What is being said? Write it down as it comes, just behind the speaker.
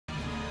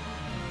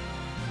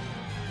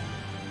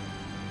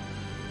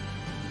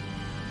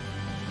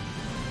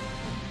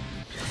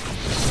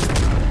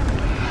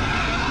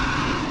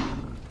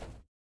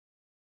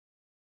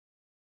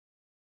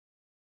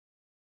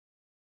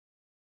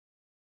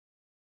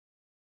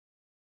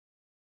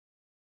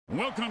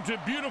Welcome to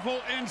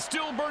beautiful and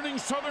still burning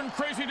southern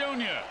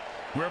Crazydonia,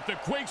 where if the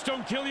quakes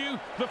don't kill you,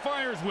 the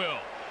fires will.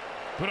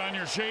 Put on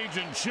your shades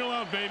and chill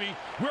out, baby.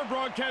 We're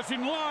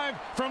broadcasting live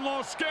from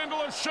Los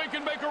Scandalous Shake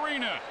and Bake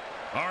Arena.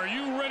 Are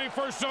you ready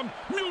for some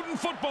mutant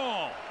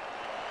football?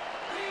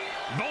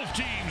 Both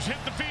teams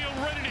hit the field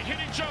ready to hit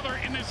each other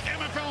in this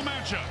MFL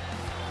matchup.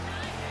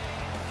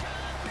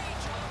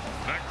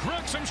 The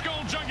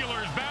Cracksumskull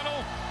Jugulars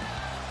battle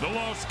the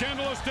Los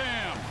Scandalous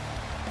Dam.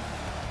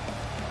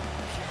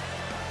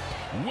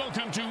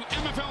 Welcome to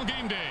MFL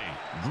Game Day.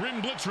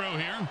 Grim Blitzrow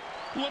here.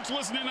 Let's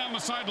listen in on the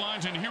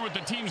sidelines and hear what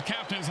the team's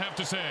captains have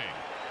to say.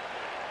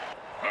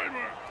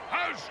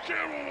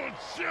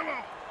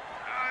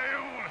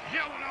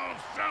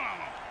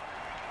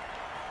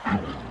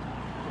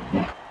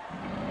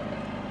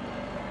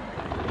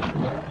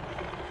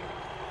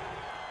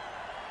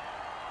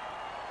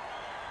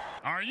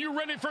 Are you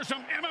ready for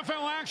some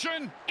MFL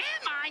action?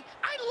 Am I?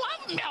 I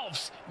love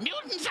MILFs.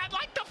 Mutants I'd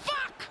like to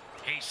fuck.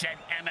 He said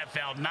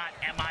MFL, not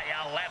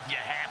MILF, you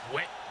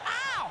half-wit.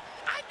 Ow!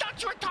 I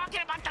thought you were talking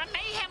about the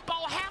Mayhem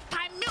Bowl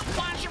halftime milk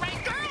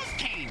lingerie girls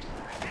team.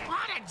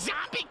 What, a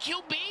zombie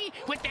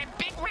QB with that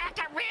big rack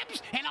of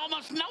ribs and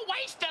almost no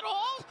waist at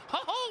all?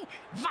 Ho-ho!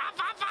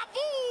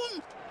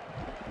 Va-va-va-voom!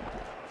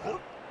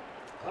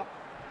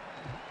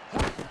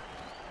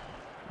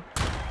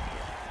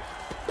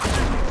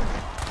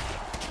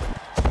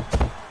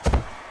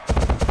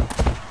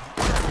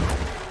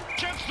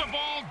 Catch the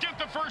ball, get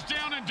the first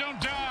down, and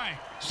don't die.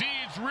 See,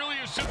 it's really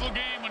a simple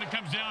game when it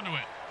comes down to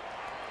it.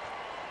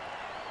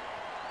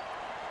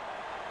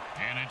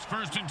 And it's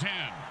 1st and 10.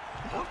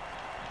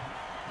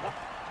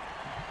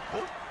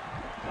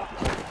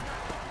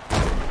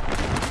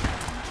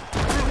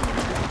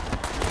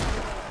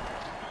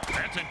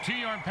 That's a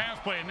 2-yard pass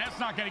play, and that's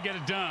not going to get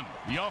it done.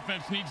 The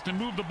offense needs to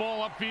move the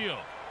ball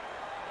upfield.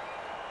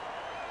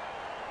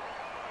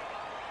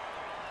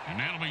 And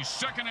that'll be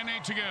 2nd and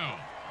 8 to go.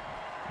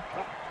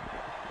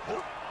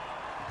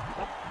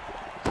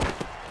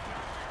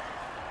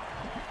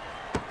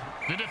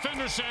 The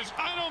defender says,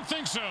 I don't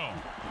think so.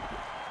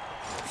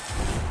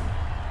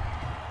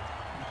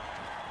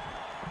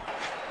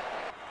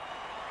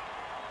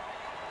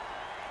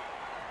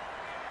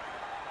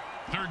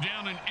 Third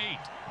down and 8.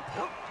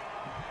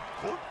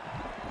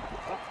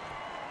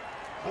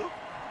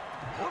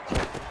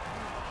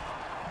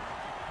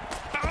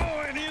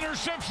 Oh, and he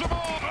intercepts the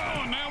ball.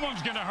 Oh, and that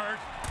one's going to hurt.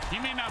 He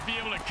may not be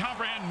able to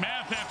comprehend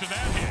math after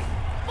that hit.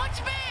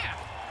 What's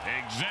math?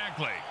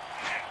 Exactly.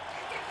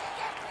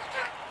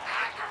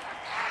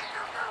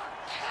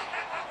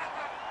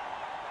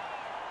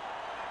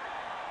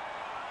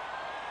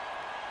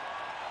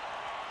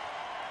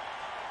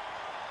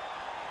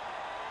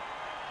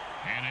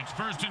 And it's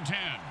 1st and 10.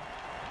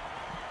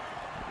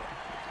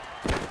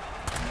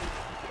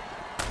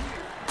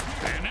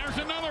 And there's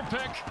another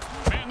pick.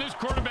 Man, this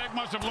quarterback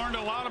must have learned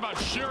a lot about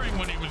sharing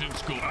when he was in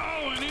school.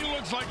 Oh, and he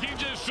looks like he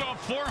just saw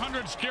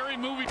 400 scary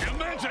movies. And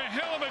that's a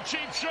hell of a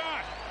cheap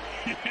shot.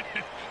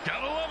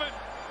 Gotta love it.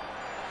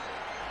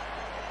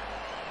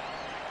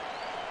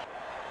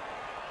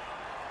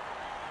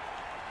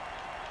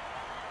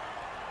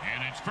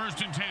 And it's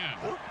 1st and 10.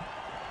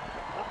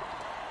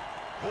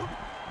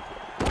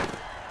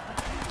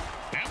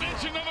 And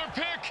that's another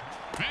pick.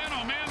 Man,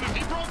 oh man,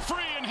 he broke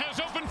free and has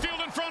open field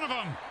in front of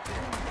him.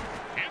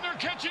 And they're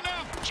catching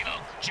up.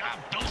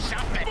 Jump, do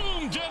something.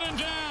 Boom, dead and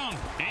down.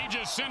 He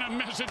just sent a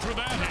message with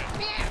that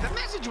hit. Yeah, the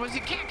message was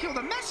you can't kill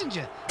the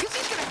messenger, because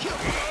he's going to kill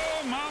you.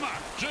 Oh, mama.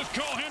 Just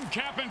call him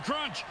Cap'n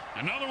Crunch.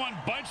 Another one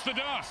bites the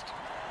dust.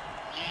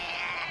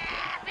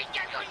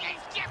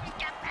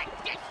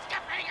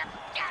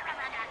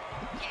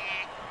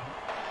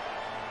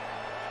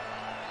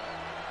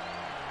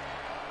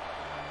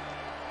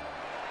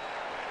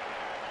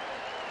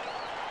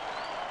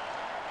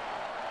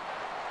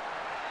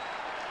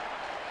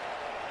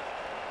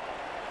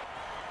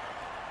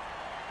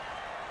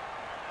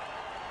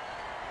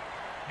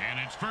 And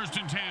it's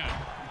 1st and 10.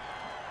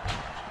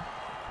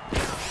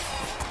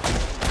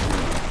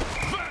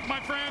 That, my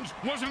friends,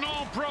 was an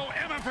all-pro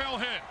MFL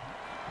hit.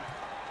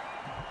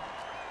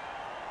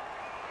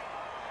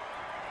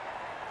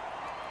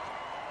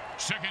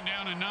 Second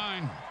down and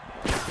 9.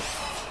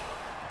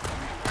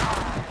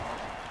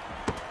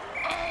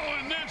 Oh,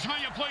 and that's how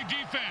you play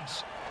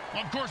defense.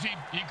 Well, of course, he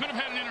could have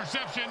had an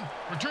interception,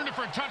 returned it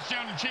for a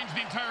touchdown, and changed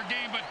the entire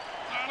game, but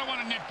I don't want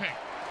to nitpick.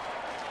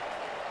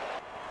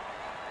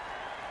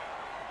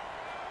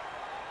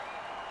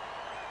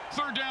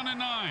 Third down and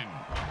 9.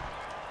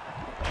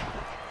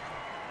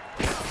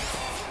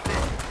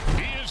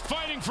 He is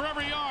fighting for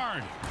every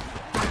yard.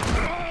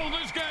 Oh,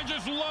 this guy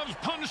just loves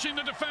punishing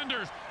the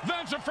defenders.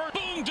 That's a first.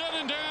 Boom, dead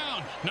and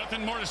down.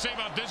 Nothing more to say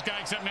about this guy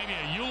except maybe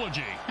a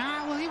eulogy.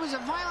 Well, he was a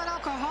violent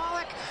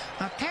alcoholic,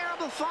 a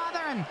terrible father,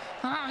 and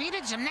he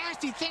did some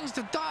nasty things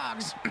to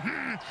dogs.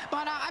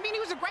 But, I mean, he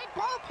was a great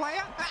ball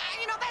player.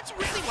 You know, that's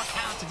really what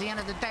counts at the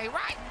end of the day,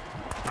 right?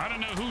 I don't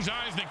know whose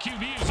eyes the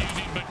QB is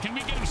using, but can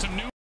we get him some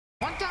new?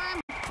 One time,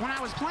 when I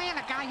was playing,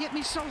 a guy hit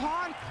me so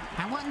hard,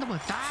 I went into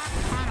a dark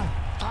tunnel.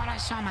 thought I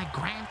saw my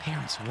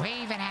grandparents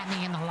waving at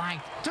me in the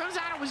light. Turns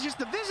out it was just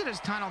the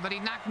visitor's tunnel that he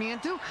knocked me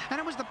into, and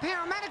it was the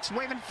paramedics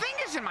waving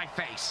fingers in my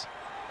face.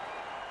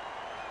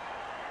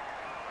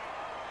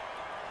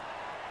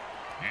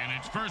 And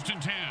it's 1st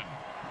and 10.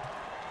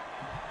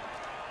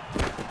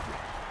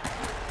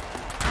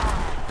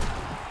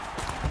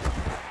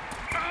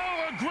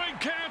 Oh, a great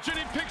catch, and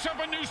he picks up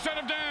a new set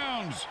of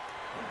downs.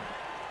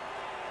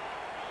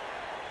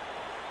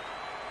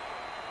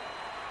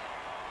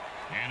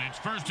 And it's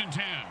 1st and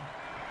 10.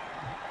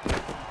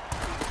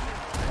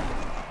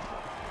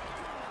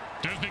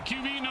 Does the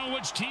QB know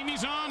which team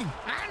he's on?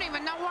 I don't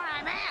even know where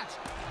I'm at.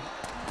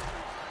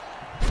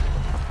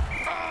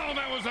 Oh,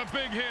 that was a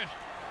big hit.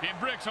 Hey,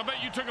 Bricks, I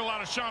bet you took a lot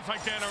of shots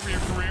like that over your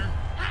career.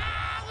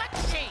 Let's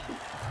see.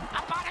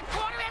 About a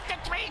quarter after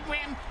 3,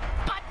 Grim,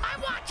 but my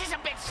watch is a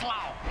bit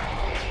slow.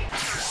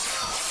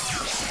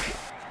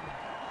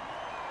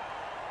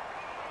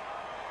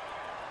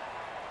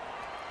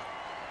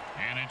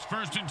 And it's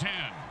 1st and 10.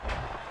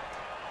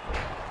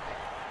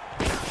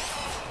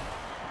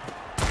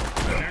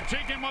 They're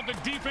taking what the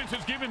defense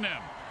has given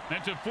them.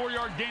 That's a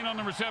 4-yard gain on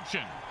the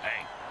reception.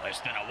 Hey, less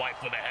than a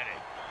wipe with a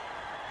headache.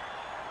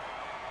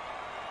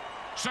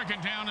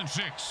 2nd down and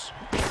 6.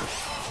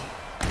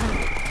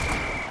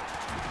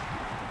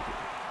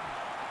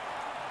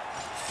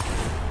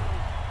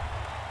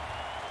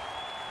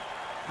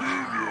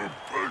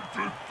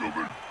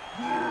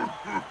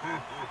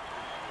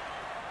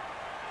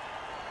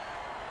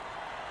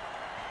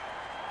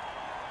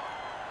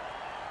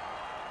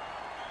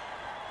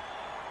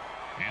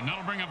 And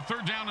that'll bring up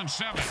 3rd down and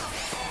 7.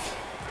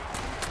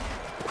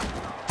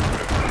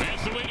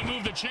 That's the way to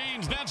move the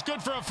chains. That's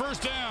good for a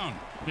 1st down.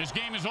 This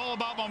game is all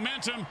about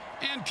momentum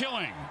and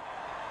killing.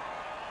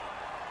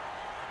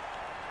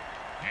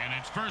 And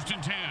it's 1st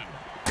and 10.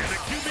 And the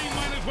QB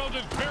might as well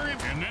just bury him.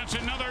 And that's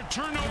another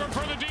turnover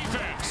for the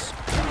defense.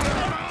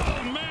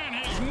 Oh, man,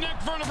 his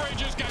neck vertebrae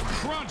just got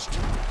crunched.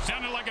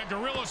 Sounded like a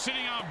gorilla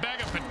sitting on a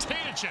bag of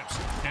potato chips.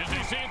 As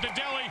they say at the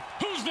deli,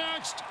 who's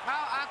next?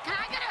 Can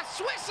I get a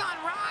Swiss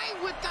on rye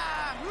with,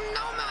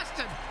 no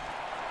mustard?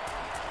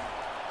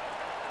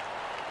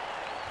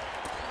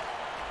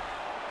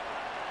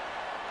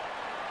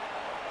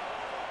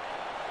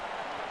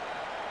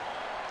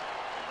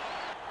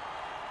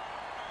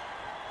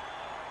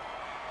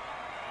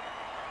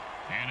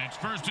 And it's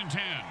 1st and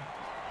 10.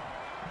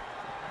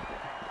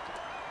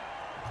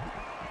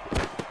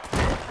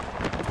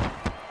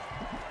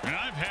 And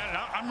I've had it.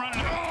 I'm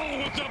running. Oh,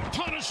 with the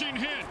punishing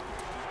hit.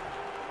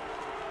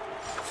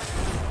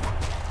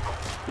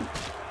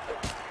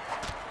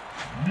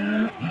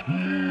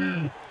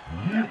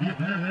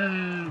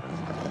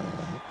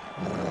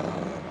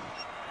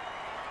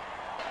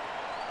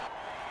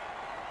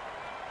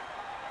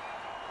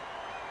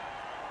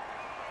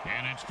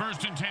 And it's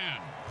 1st and 10.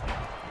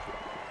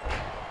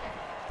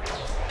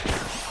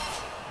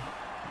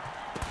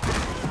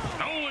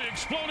 Holy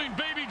exploding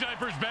baby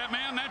diapers,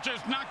 Batman. That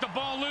just knocked the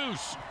ball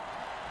loose.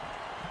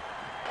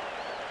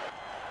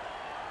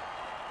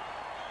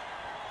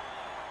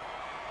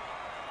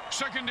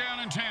 Second down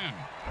and 10.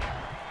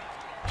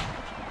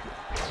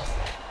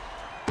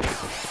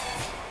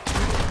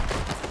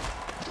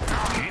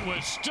 He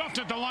was stuffed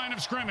at the line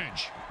of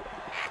scrimmage.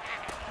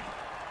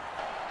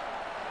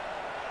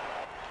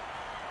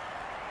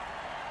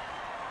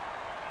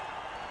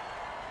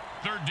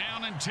 Third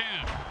down and 10.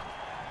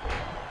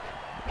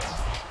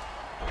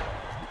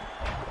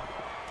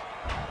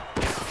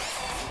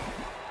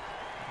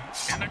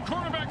 And the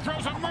quarterback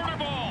throws a murder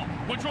ball,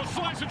 which will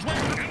slice its way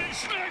through, and he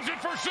snags it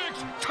for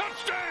 6.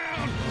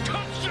 Touchdown!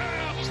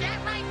 Touchdown! Is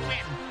that right,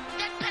 Grim?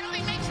 That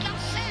penalty makes no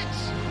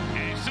sense.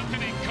 Hey,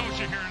 something ain't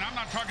kosher here, and I'm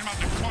not talking about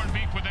the corned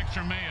beef with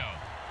extra mayo.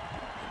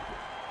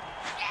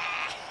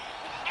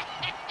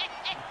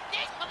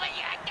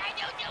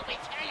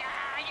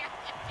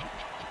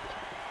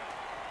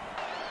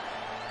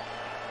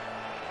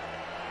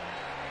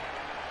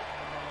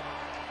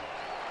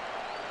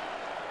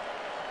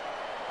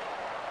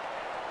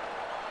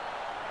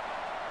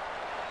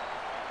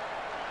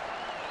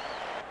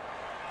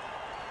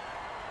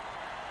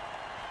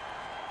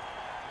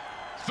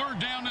 Third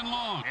down and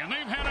long, and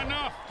they've had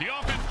enough. The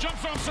offense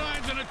jumps off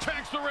sides and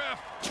attacks the ref.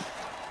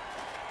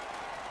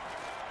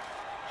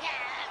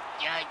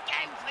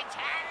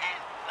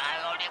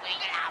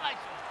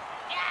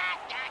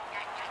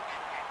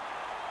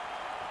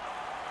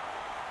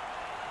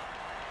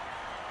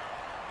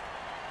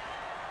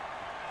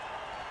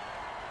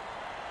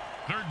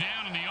 Third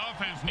down, and the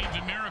offense needs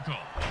a miracle.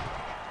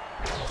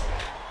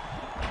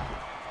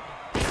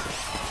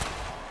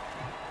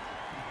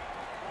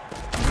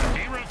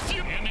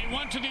 And he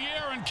went to the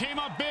air and came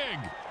up big.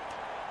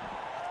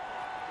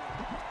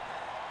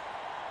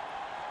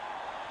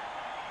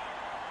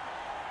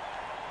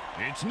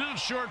 It's not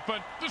short,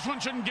 but this one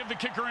shouldn't give the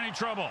kicker any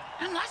trouble.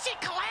 Unless he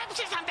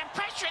collapses under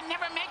pressure and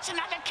never makes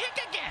another kick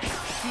again.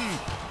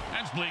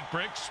 That's bleak,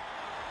 Bricks.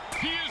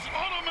 He is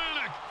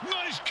automatic.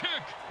 Nice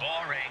kick.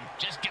 Boring.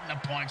 Just give him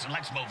the points and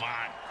let's move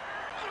on.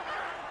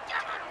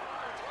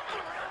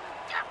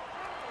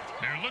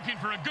 They're looking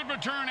for a good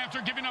return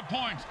after giving up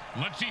points.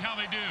 Let's see how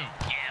they do.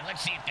 Yeah,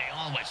 let's see if they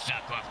always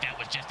suck or if that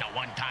was just a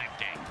one-time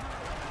thing.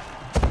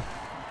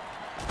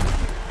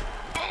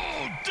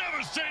 Oh,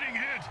 devastating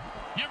hit.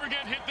 You ever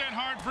get hit that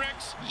hard,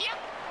 Bricks? Yep,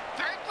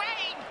 3rd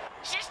grade.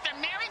 Sister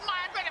Mary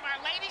Margaret of Our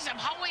Ladies of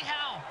Holy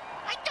Hell.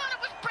 I thought it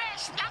was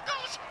brass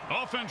knuckles.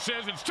 Offense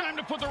says it's time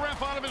to put the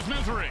ref out of his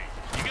misery.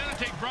 You gotta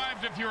take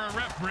bribes if you're a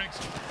ref, Bricks.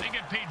 They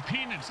get paid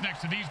peanuts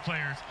next to these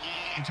players.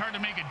 It's hard to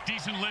make a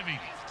decent living.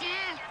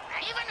 Yeah,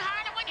 even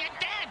harder when you're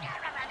dead.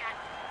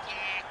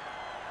 Yeah.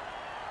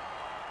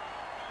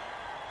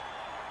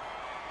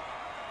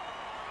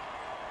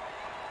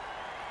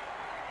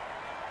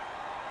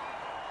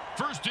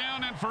 First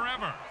down and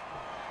forever.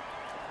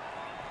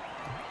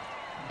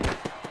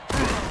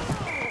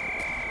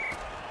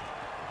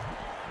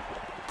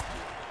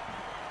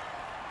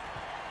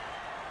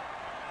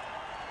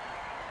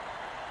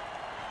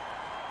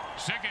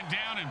 Second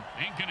down and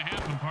ain't gonna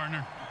happen,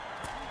 partner.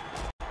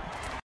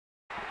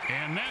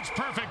 And that's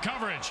perfect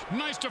coverage.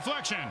 Nice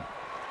deflection.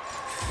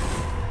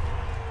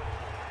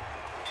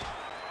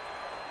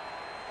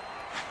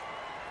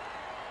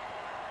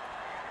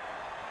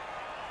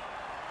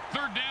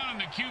 Third down and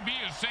the QB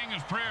is saying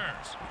his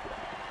prayers.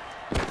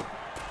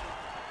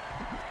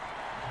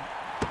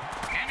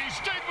 And he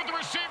stayed with the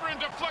receiver and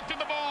deflected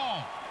the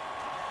ball.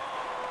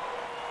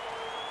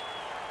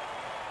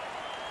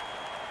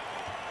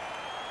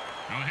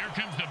 Well, here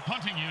comes the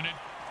punting unit.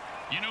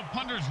 You know,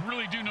 punters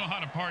really do know how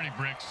to party,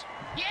 Bricks.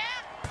 Yeah?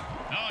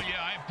 Oh,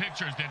 yeah, I have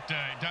pictures that,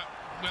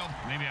 well,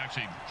 maybe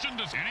actually shouldn't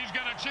have. And he's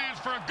got a chance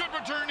for a good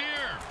return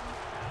here.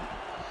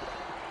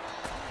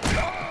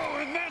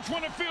 Oh, and that's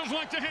when it feels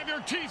like to have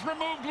your teeth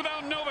removed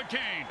without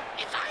Novocaine.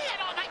 If I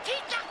had all my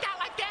teeth knocked out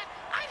like that,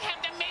 I'd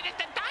have them made at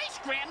the dice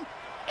grim.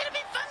 It'd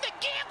be fun to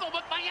gamble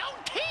with my own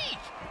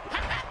teeth.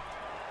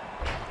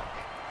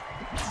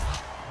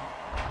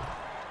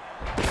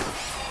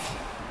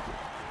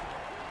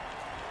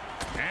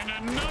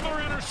 And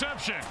another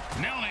interception.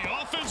 Now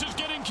the offense is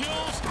getting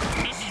kills.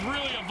 This is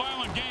really a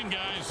violent game,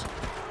 guys.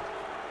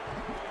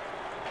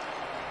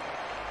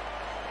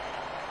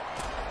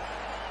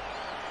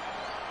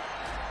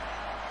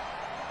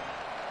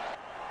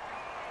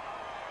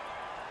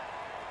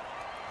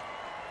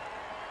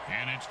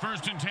 And it's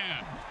 1st and 10.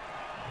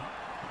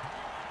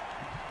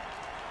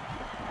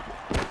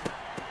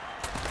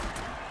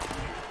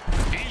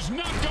 He's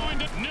not going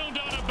to. No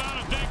doubt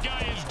about it. That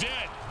guy is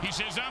dead. He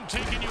says, I'm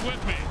taking you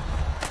with me.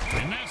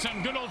 And that's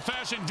some good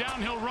old-fashioned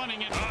downhill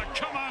running. And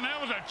come on,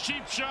 that was a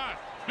cheap shot.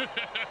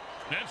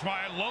 That's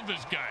why I love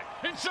this guy.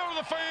 And so do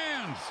the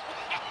fans.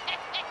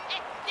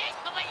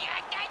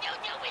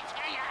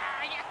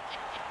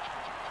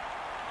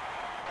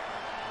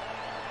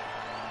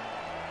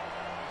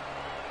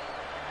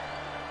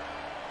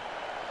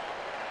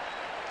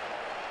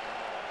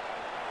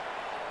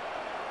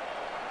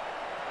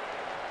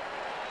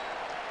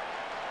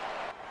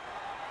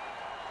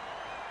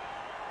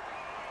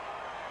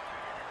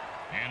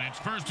 And it's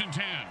 1st and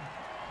 10.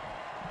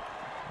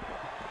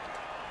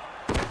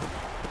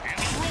 And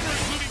the runner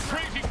including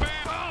crazy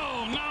fast.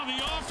 Oh, now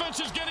the offense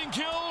is getting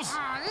kills.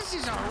 Oh, this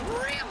is a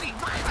really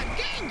violent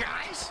game,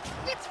 guys.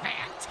 It's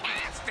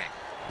fantastic.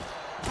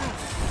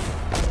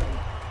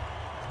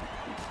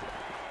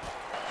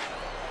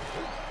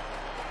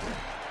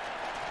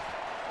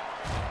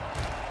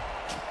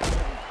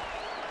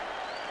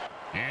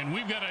 And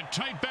we've got a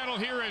tight battle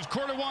here as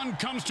quarter one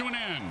comes to an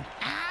end.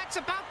 It's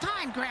about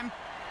time, Grim.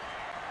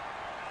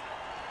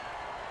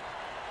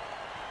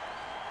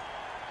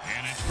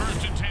 And it's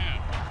 1st and 10.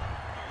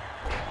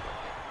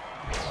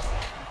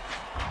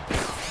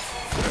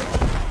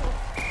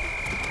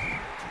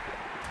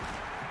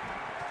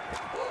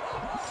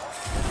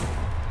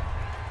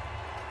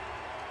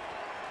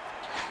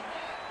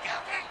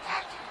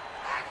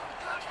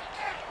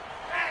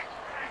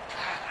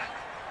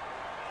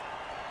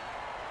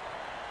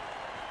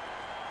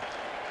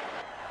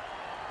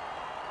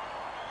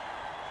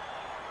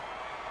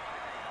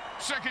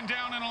 Second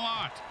down and a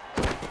lot.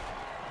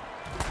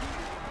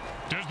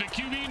 Does the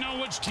QB know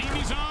which team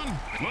he's on?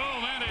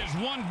 Well, that is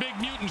one big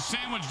mutant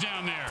sandwich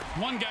down there.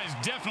 One guy's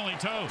definitely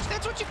toast.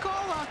 That's what you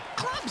call a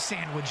club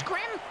sandwich,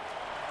 Grim.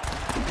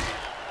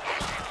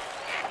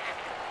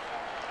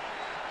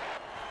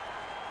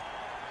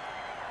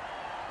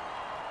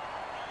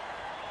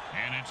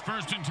 And it's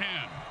 1st and 10.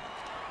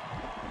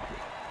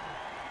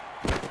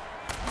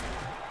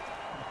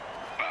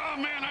 Oh,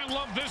 man, I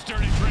love this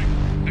dirty trick.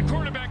 The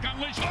quarterback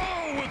unleashed.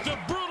 Oh, with the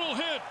brutal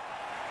hit.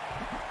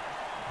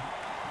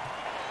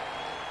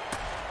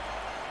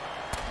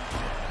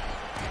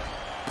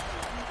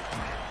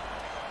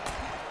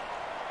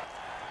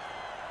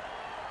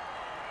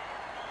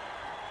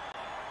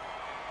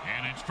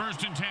 And it's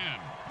 1st and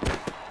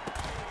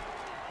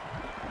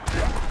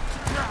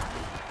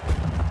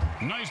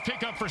 10. Nice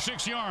pickup for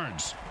 6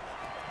 yards.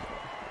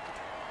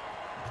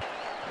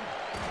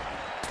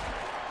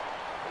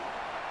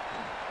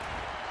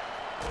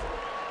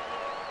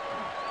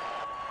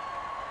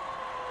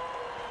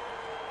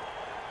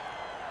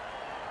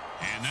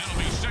 And that'll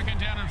be 2nd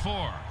down and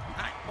 4.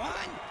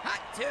 one,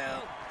 hot two.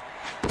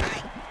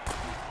 Hey.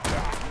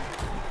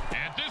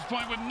 At this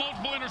point with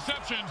multiple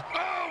interceptions.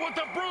 Oh, what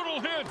a brutal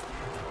hit.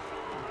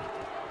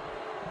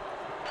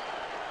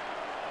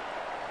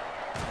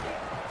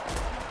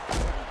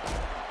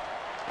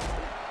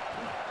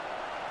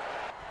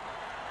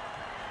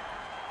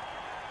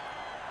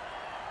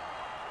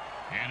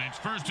 And it's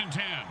 1st and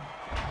 10.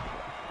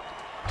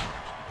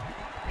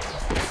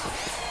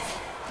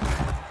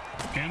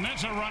 And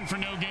that's a run for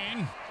no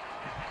gain.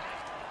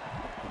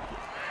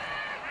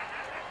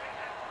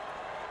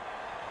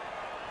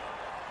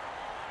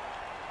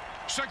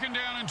 Second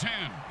down and 10.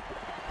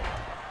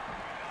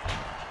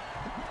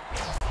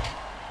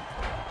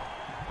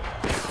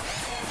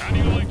 How do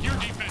you like your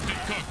defense is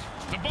cooked?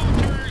 The ball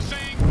carrier is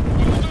saying,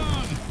 well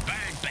done.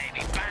 Bang,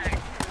 baby, bang.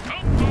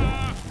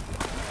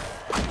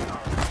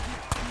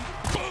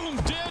 Boom,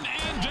 dead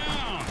and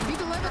down. He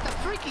delivered the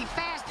freaky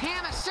fast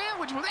hammer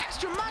sandwich with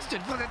extra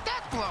mustard for the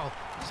death blow.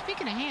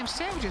 Speaking of ham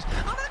sandwiches,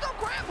 I'm gonna go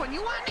grab one.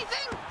 You want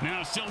anything?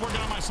 Now, still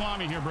working on my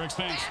salami here, Bricks.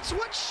 Thanks. That's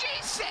what she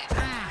said.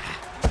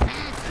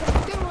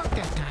 Didn't work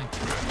that time.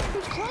 It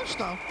was close,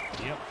 though.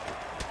 Yep.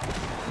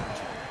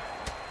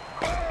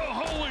 Oh,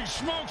 holy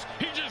smokes!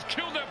 He just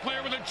killed that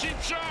player with a cheap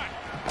shot.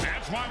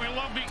 That's why we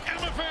love the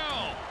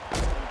MFL.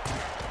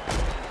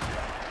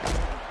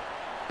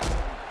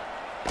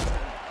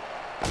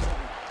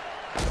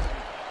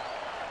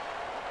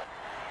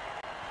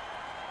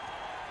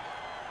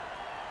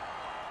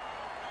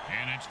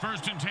 And it's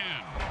 1st and 10.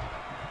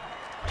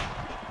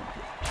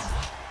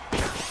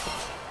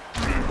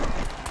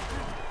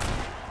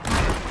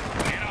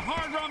 And a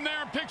hard run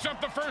there picks up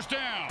the 1st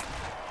down.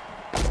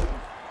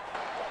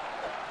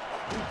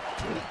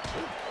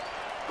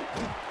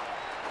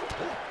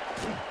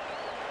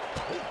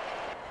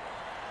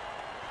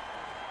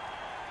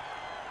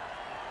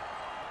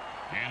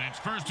 And it's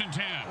 1st and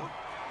 10.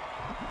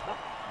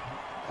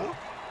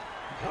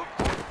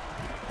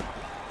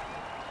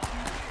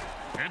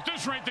 At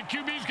this rate, the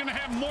QB's going to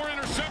have more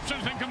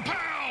interceptions than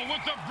Compal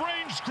with the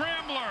brain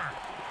scrambler.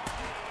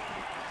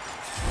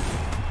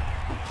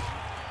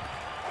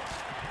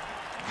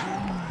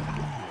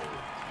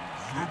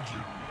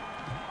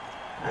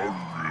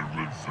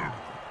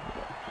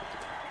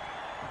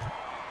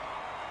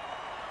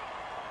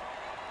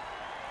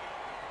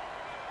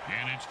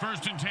 And it's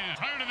 1st and 10.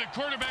 Tired of the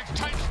quarterback's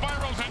tight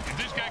spirals. And if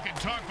this guy could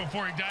talk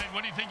before he died,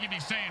 what do you think he'd be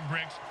saying,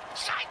 Bricks?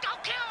 Psycho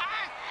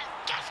killer!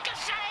 Just to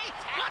say,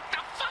 what the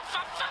fuck?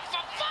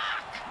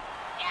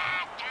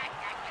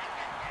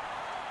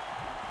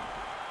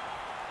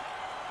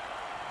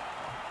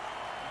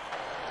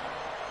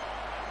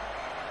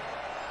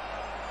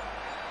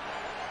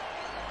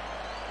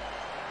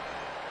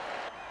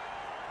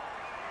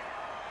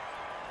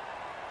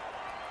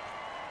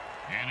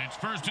 And it's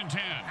 1st and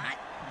 10.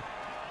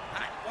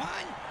 Hot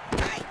one.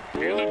 Hey.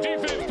 And the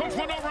defense puts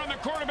one over on the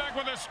quarterback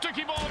with a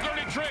sticky ball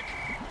dirty trick.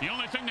 The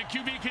only thing the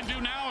QB can do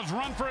now is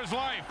run for his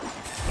life.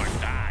 Or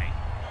die.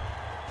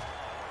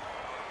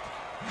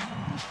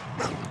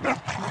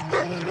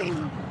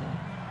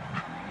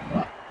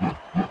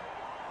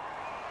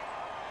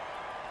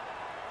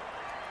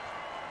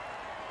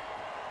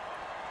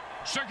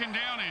 Second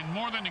down and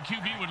more than the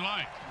QB would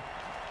like.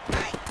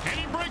 And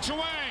he breaks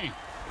away.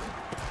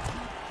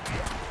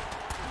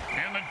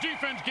 And the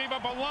defense gave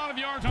up a lot of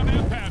yards on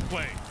that pass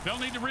play. They'll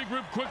need to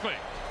regroup quickly.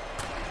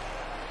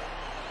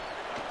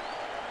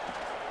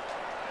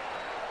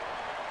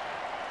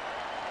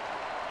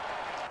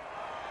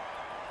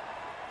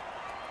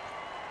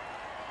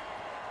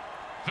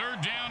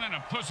 Third down and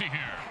a pussy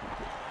here.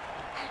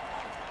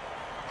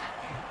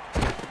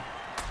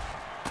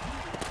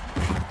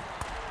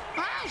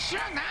 Oh, sure,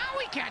 now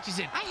he catches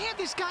it. I had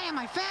this guy on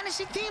my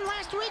fantasy team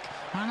last week.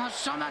 I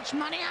lost so much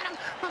money on him,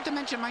 not to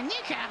mention my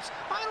kneecaps.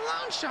 My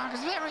loan shark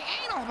is very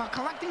anal about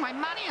collecting my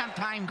money on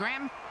time,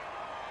 Graham.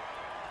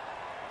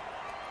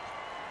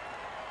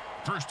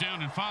 First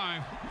down and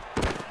 5.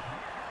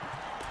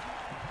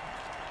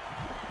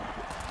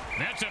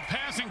 That's a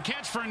pass and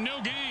catch for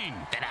no gain.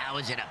 Then how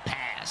is it a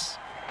pass?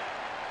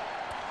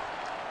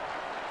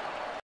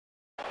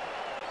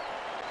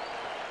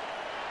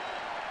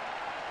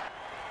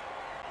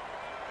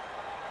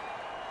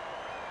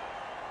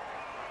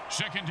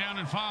 Second down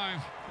and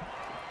 5.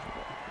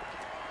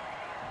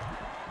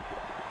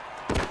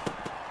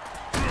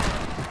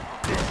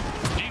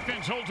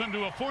 Defense holds him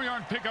to a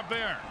 4-yard pickup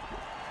there.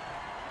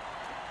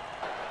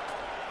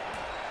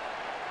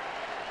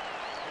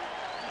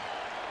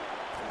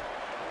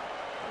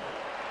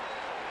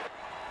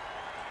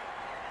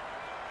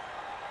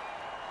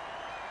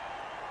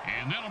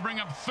 And that'll bring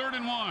up 3rd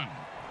and 1.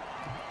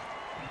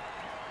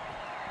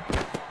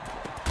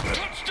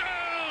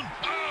 Touchdown!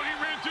 Oh, he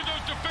ran through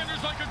those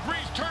defenders like a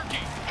greased turkey.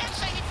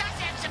 Actually, he does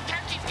have some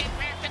turkeys get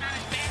grafted on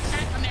his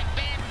backside from that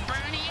bad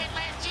burn he had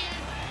last year.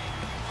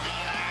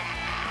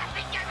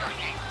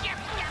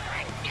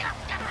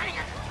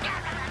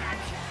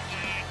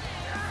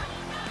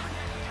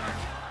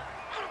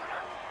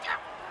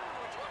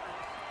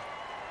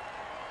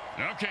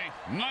 Okay,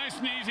 nice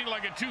and easy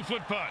like a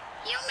 2-foot putt.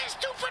 You miss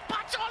 2-foot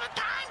putts all the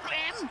time,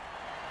 Graham.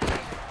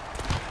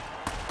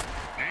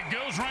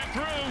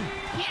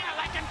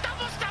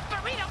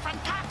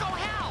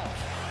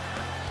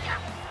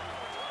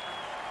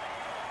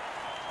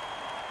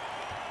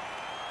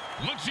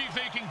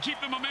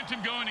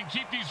 going and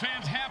keep these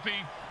fans happy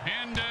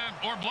and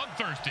or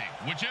bloodthirsty,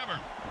 whichever.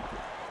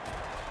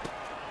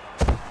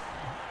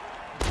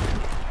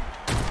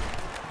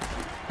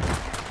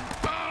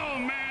 Oh,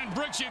 man,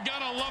 Brooks, you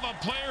gotta love a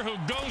player who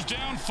goes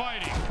down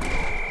fighting.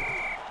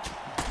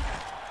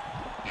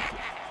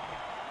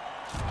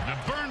 The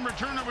burn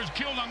returner was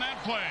killed on that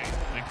play.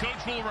 The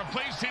coach will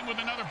replace him with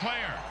another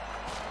player.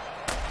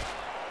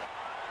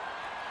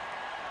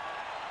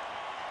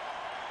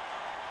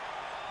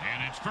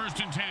 And it's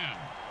 1st and 10.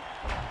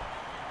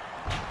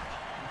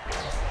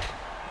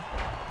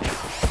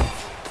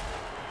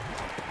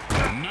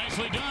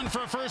 Nicely done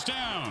for a first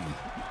down.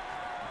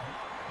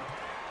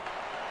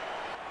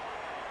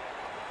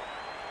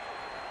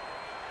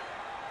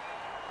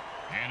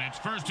 And it's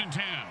 1st and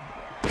 10.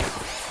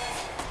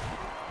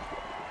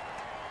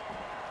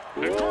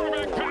 The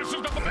quarterback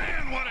passes the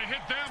man. What a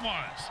hit that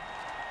was.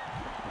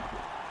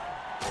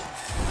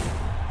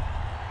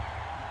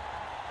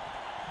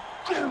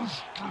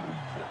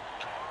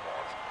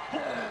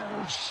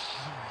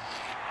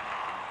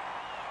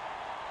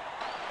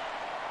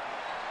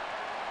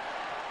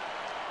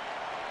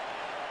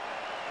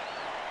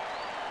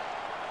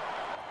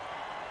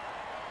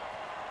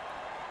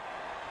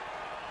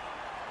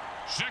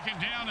 Second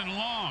down and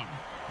long.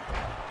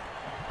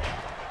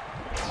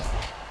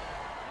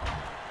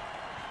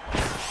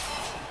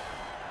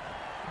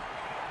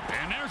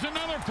 And there's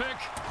another pick.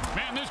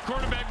 Man, this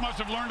quarterback must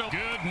have learned a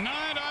good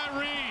night,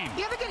 Irene.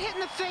 You ever get hit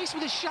in the face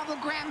with a shovel,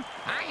 Graham?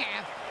 I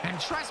have. And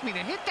trust me, the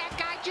hit that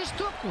guy just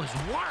took was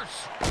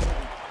worse.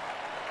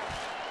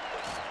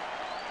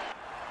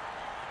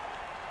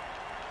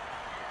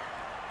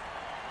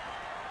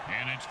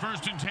 And it's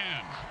 1st and 10.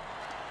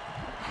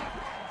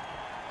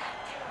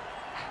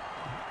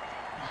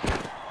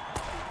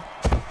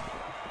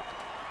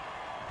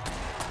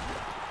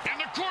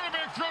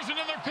 Quarterback throws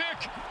another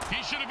pick.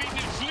 He should have eaten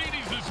his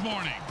Sleeties this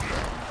morning.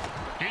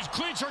 His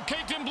cleats are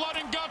caked in blood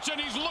and guts,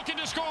 and he's looking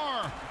to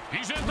score.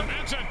 He's in the...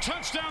 That's a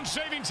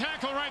touchdown-saving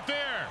tackle right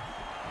there.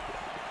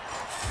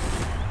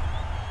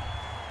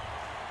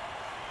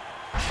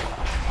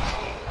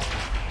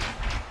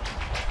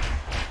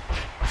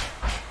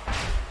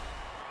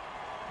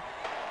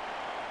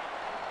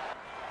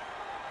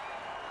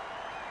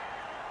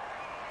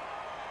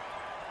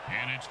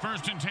 And it's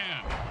 1st and 10.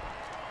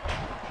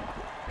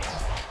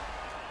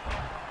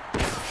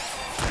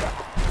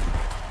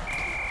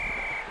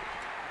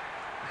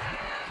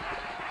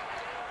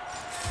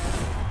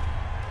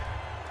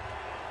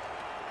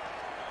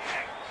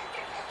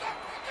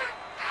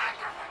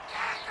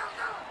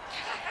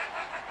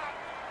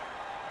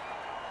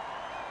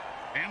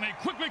 And they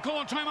quickly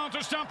call a timeout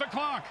to stop the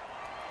clock.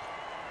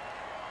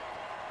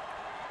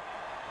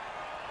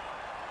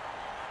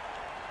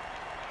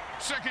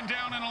 Second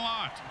down and a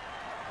lot.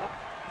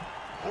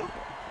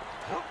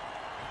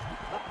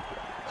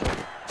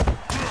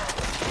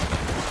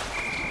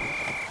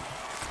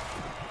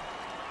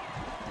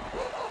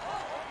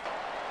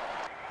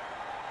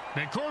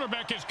 The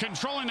quarterback is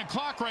controlling the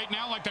clock right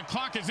now like the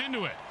clock is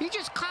into it. He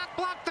just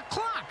cock-blocked the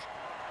clock.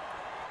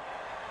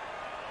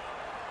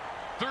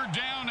 Third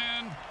down,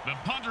 and the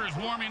punter is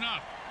warming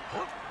up.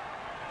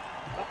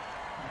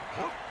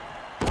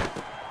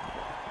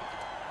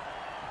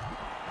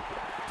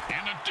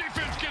 And the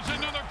defense gets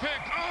another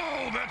pick.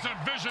 Oh, that's a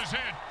vicious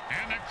hit.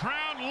 And the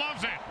crowd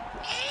loves it.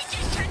 He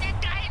just turned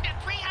that guy into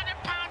 300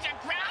 pounds of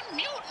ground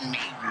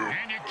mutiny.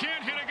 And you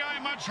can't hit a guy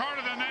much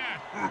harder than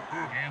that.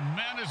 And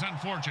that is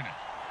unfortunate.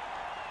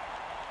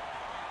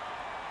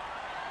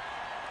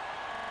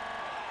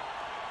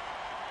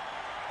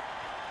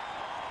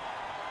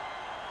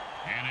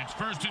 And it's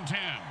 1st and 10.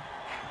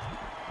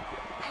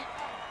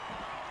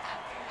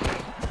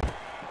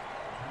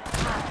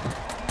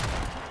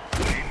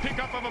 A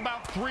pickup of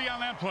about 3 on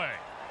that play.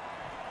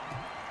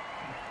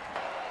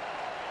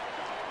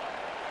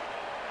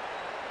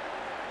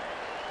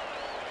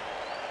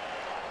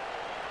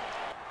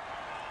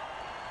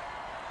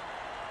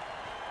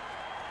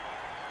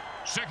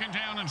 Second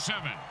down and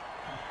 7.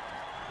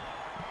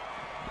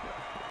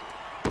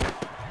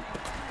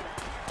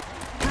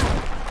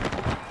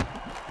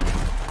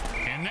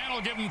 And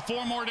that'll give them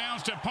 4 more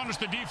downs to punish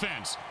the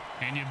defense.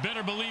 And you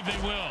better believe they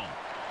will.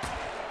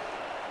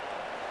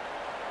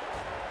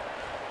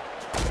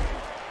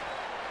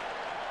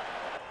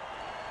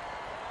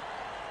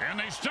 And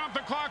they stop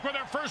the clock with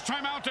their first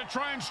timeout to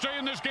try and stay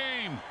in this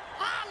game.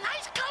 Oh,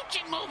 nice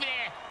coaching move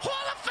there.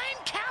 Hall of Fame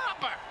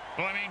caliber.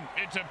 Well, I mean,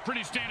 it's a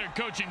pretty standard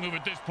coaching move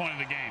at this point of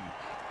the game.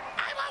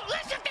 I won't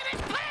listen to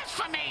this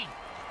blasphemy.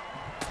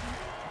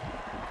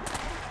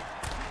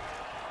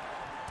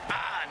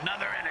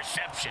 Another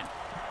interception.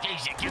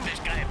 Geez, you give this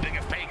guy a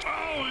bigger paycheck.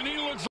 Oh, and he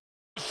looks like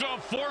he saw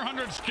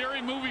 400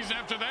 scary movies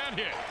after that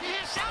hit.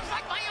 Yeah, sounds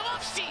like my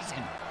off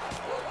season.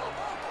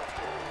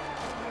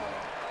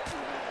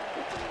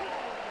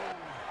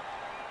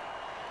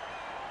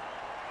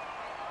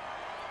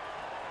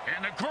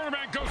 And the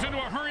quarterback goes into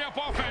a hurry-up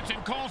offense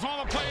and calls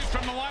all the plays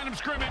from the line of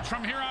scrimmage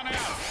from here on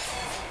out.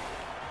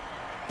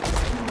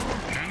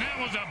 And that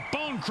was a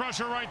bone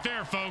crusher right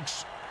there,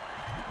 folks.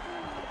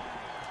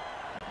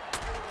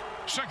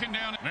 Second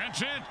down.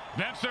 That's it.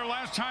 That's their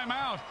last time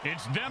out.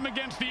 It's them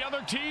against the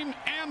other team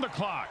and the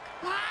clock.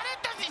 That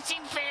doesn't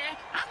seem fair.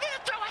 I'm going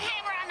to throw a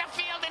hammer on the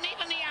field and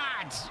even the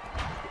odds.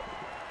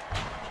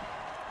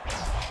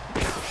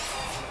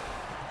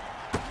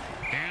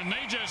 And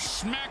they just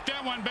smacked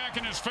that one back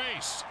in his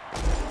face.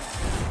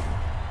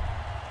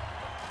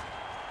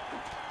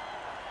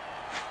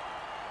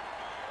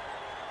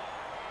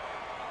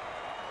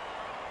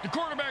 The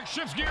quarterback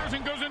shifts gears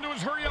and goes into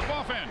his hurry-up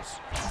offense.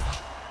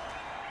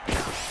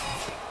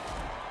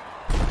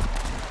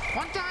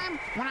 One time,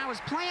 when I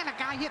was playing, a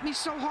guy hit me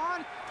so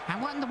hard, I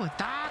went into a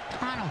dark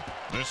tunnel.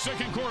 The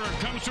second quarter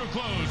comes to a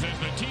close as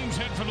the teams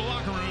head for the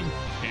locker room,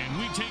 and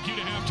we take you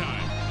to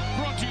halftime.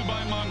 Brought to you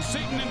by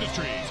Monsatan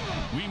Industries.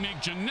 We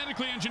make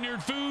genetically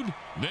engineered food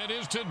that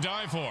is to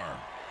die for.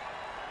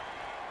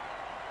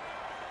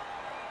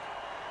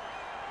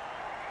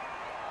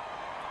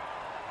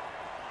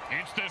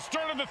 It's the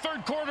start of the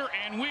third quarter,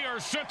 and we are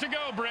set to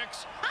go,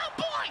 Bricks. Oh,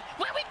 boy!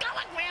 Where we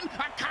going, Grim?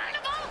 A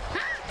carnival?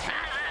 Huh?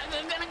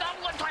 We're gonna go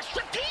to a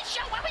striptease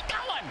show? Where we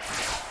going?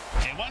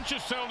 Hey, why don't you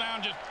settle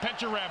down? Just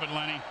pet your rabbit,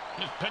 Lenny.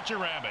 Just pet your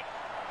rabbit.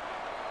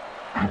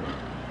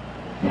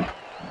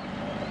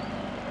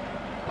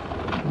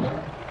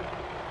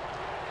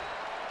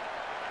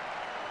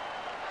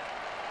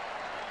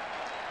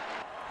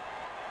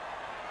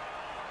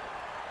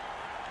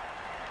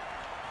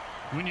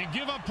 When you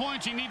give up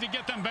points, you need to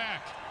get them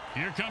back.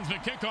 Here comes the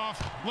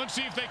kickoff. Let's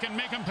see if they can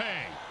make them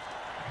pay.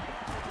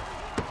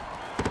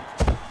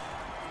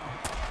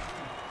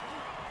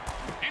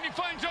 And he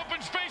finds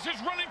open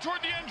spaces running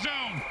toward the end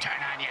zone. Turn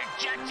on your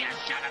jet, you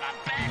son of a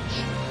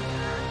bitch.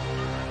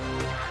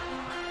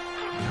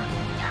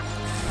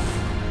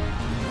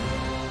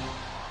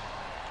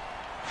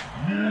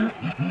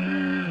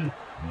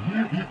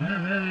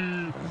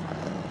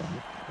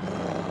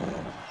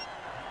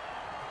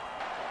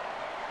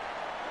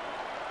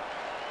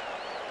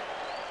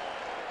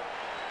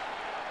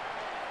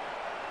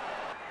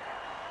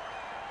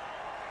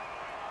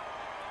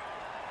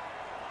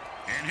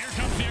 And here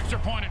comes the extra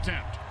point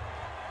attempt.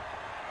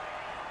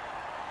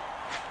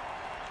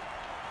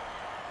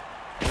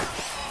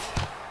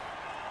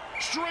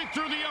 Straight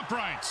through the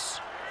uprights.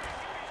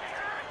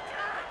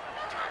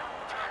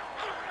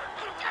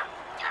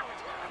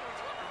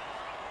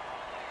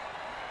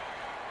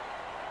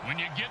 When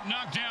you get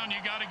knocked down, you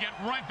got to get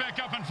right back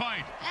up and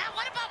fight.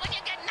 What about when you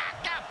get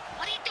knocked up?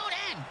 What do you do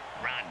then?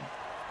 Run.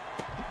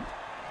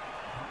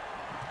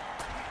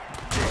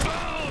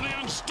 Oh, the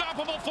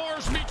unstoppable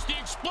force meets the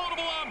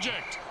explodable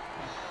object.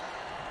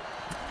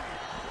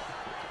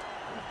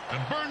 The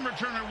burn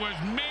returner was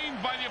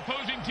maimed by the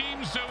opposing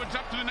team, so it's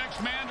up to the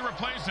next man to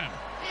replace him.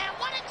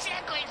 What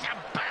exactly is a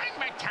burn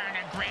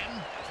returner,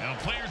 Grim? Now,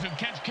 players who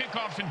catch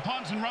kickoffs and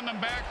punts and run them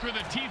back through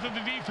the teeth of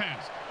the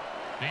defense.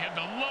 They have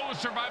the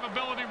lowest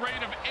survivability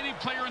rate of any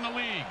player in the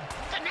league.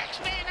 The next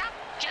man up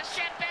just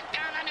sat back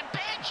down on the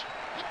bench.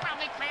 He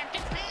probably cramped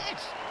his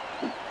pants.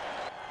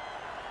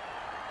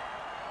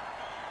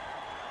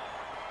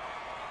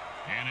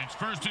 And it's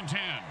 1st and 10.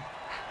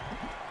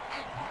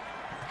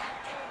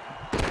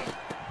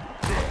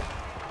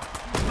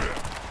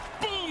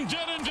 Boom,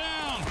 dead and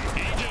down.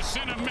 He just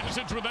sent a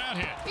message with that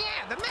hit.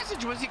 Yeah, the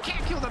message was you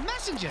can't kill the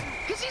messenger,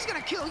 because he's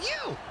gonna kill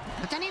you.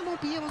 But then he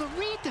won't be able to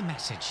read the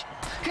message,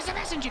 because the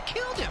messenger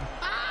killed him.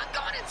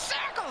 Going in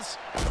circles.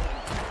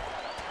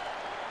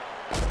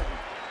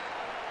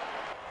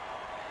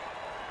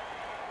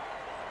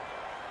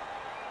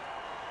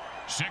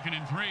 Second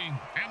and 3,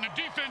 and the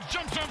defense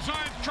jumps on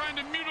sides trying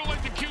to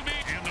mutilate the QB,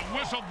 and the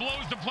whistle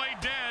blows the play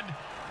dead,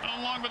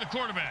 along with the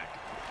quarterback.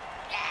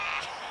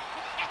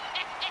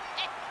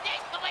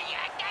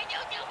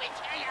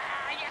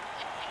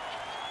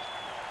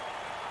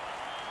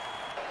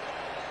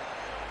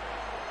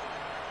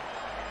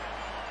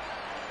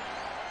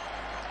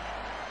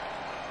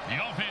 The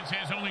offense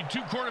has only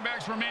 2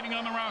 quarterbacks remaining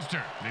on the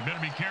roster. They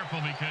better be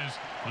careful because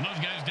when those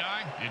guys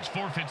die, it's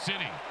forfeit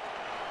city.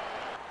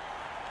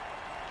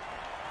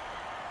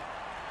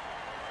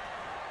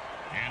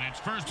 And it's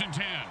 1st and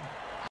 10.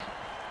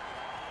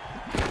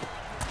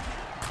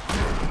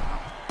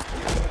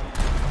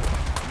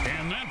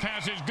 And that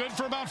pass is good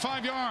for about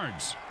 5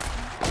 yards.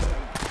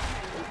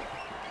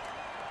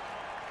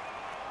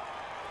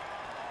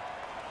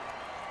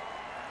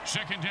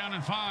 Second down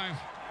and 5.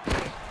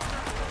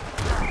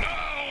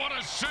 Oh, what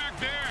a sack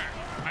there.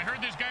 I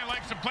heard this guy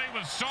likes to play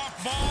with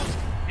soft balls.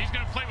 He's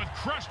going to play with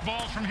crushed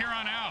balls from here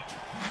on out.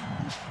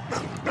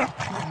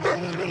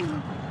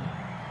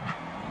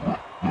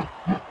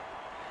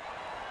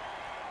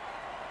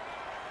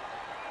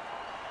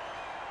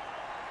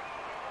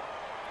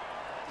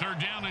 Third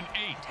down and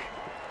 8.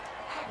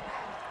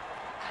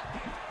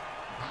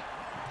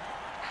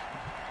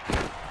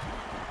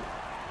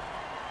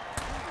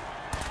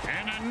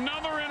 And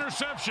another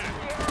interception.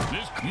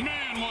 This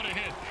man, what a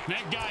hit.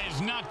 That guy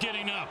is not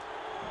getting up.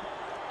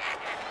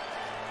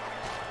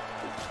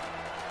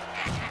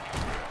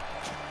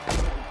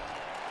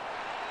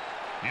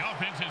 The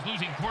offense is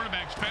losing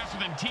quarterbacks faster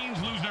than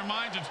teams lose their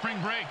minds at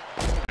spring break.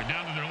 They're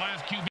down to their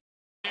last QB.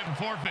 They have a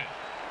forfeit.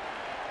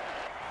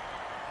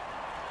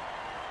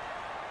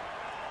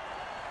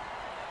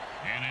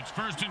 And it's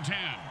 1st and 10.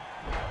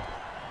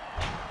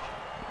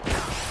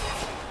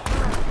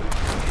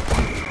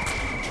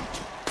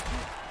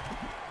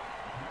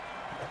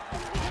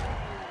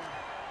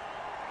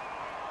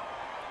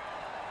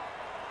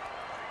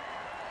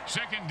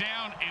 Second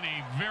down and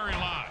a very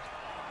lot.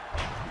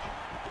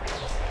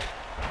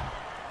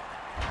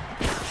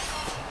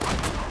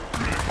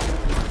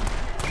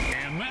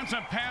 And that's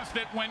a pass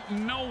that went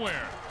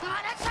nowhere. Oh,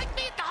 that's like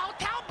me at the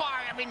hotel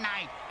bar every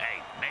night.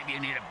 Hey, maybe you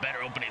need a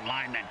better opening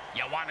line than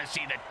you want to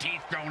see the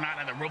teeth growing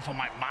out of the roof of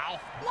my mouth?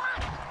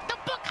 What? The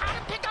book How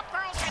to Pick Up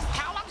Girls and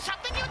Tell Them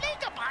Something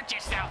Unique About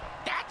Yourself.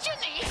 That's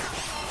unique.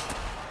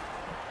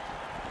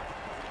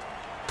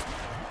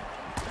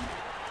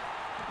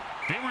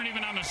 They weren't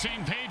even on the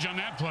same page on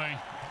that play.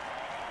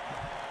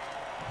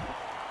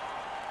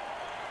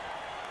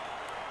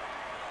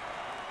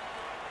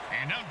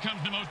 And out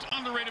comes the most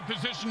underrated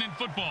position in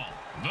football,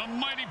 the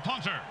mighty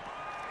punter.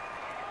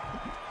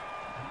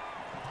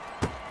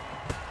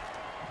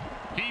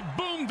 He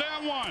boomed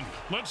that one.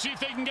 Let's see if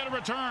they can get a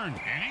return.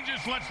 And he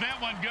just lets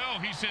that one go.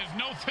 He says,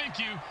 no thank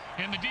you,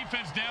 and the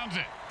defense downs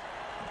it.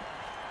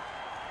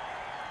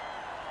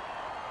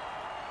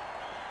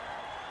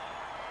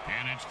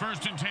 And it's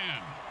 1st and 10.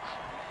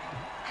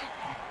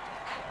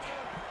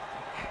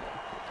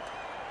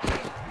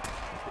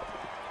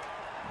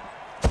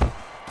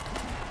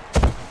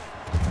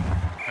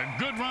 A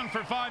good run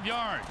for 5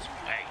 yards.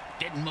 Hey,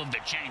 didn't move the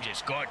change and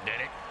scored, did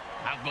it?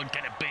 How good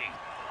can it be?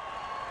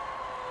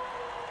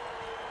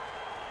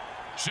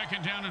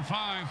 2nd down and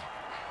 5.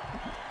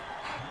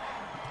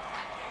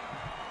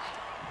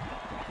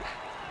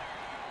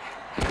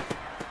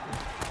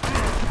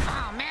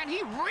 Oh, man,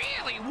 he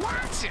really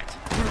wants it.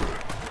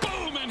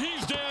 Boom, and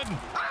he's dead.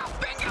 Oh,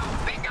 bingo,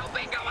 bingo,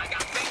 bingo. I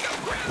got bingo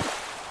grip.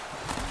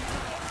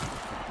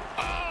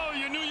 Oh,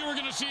 you knew you were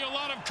going to see a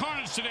lot of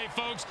carnage today,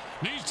 folks.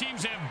 These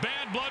teams have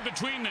bad blood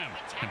between them.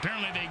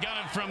 Apparently, they got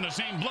it from the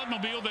same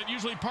bloodmobile that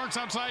usually parks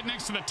outside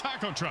next to the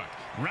taco truck.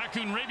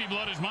 Raccoon rabies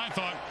blood is my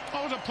thought.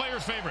 Always a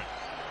player's favorite.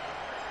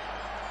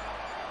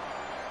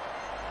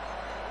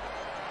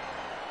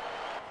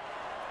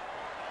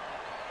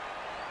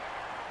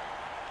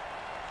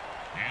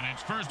 And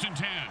it's 1st and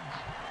 10.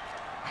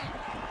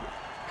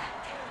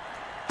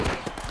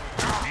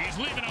 He's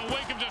leaving a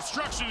wake of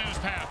destruction in his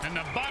path, and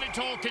the body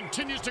toll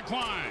continues to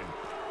climb.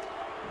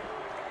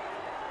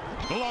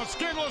 The Los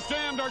Scandalous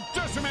Damned are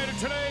decimated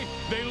today.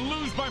 They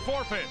lose by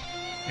forfeit.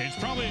 It's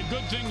probably a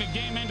good thing the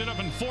game ended up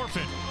in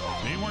forfeit.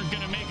 They weren't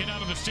going to make it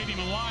out of the stadium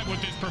alive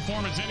with this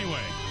performance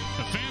anyway.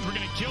 The fans were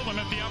going to kill them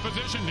if the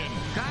opposition didn't.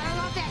 Gotta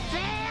love that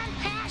fan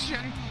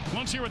passion.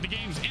 Let's hear what the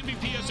game's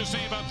MVP has to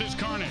say about this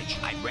carnage.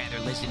 I'd rather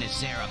listen to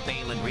Sarah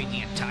Palin read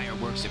the entire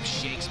works of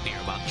Shakespeare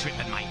while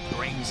tripping my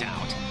brains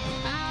out.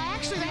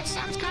 Actually, that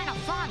sounds kind of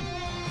fun.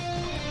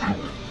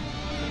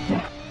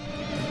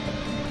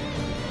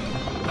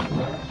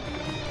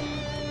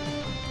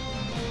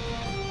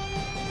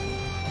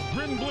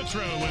 Grim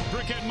Blitzrow with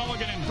Brickhead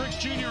Mulligan and Bricks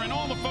Jr. and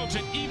all the folks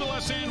at Evil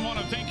SN want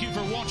to thank you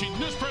for watching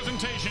this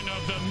presentation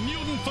of the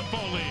Mutant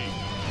Football League.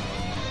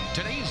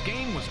 Today's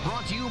game was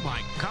brought to you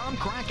by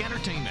Crack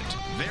Entertainment.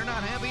 They're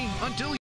not happy until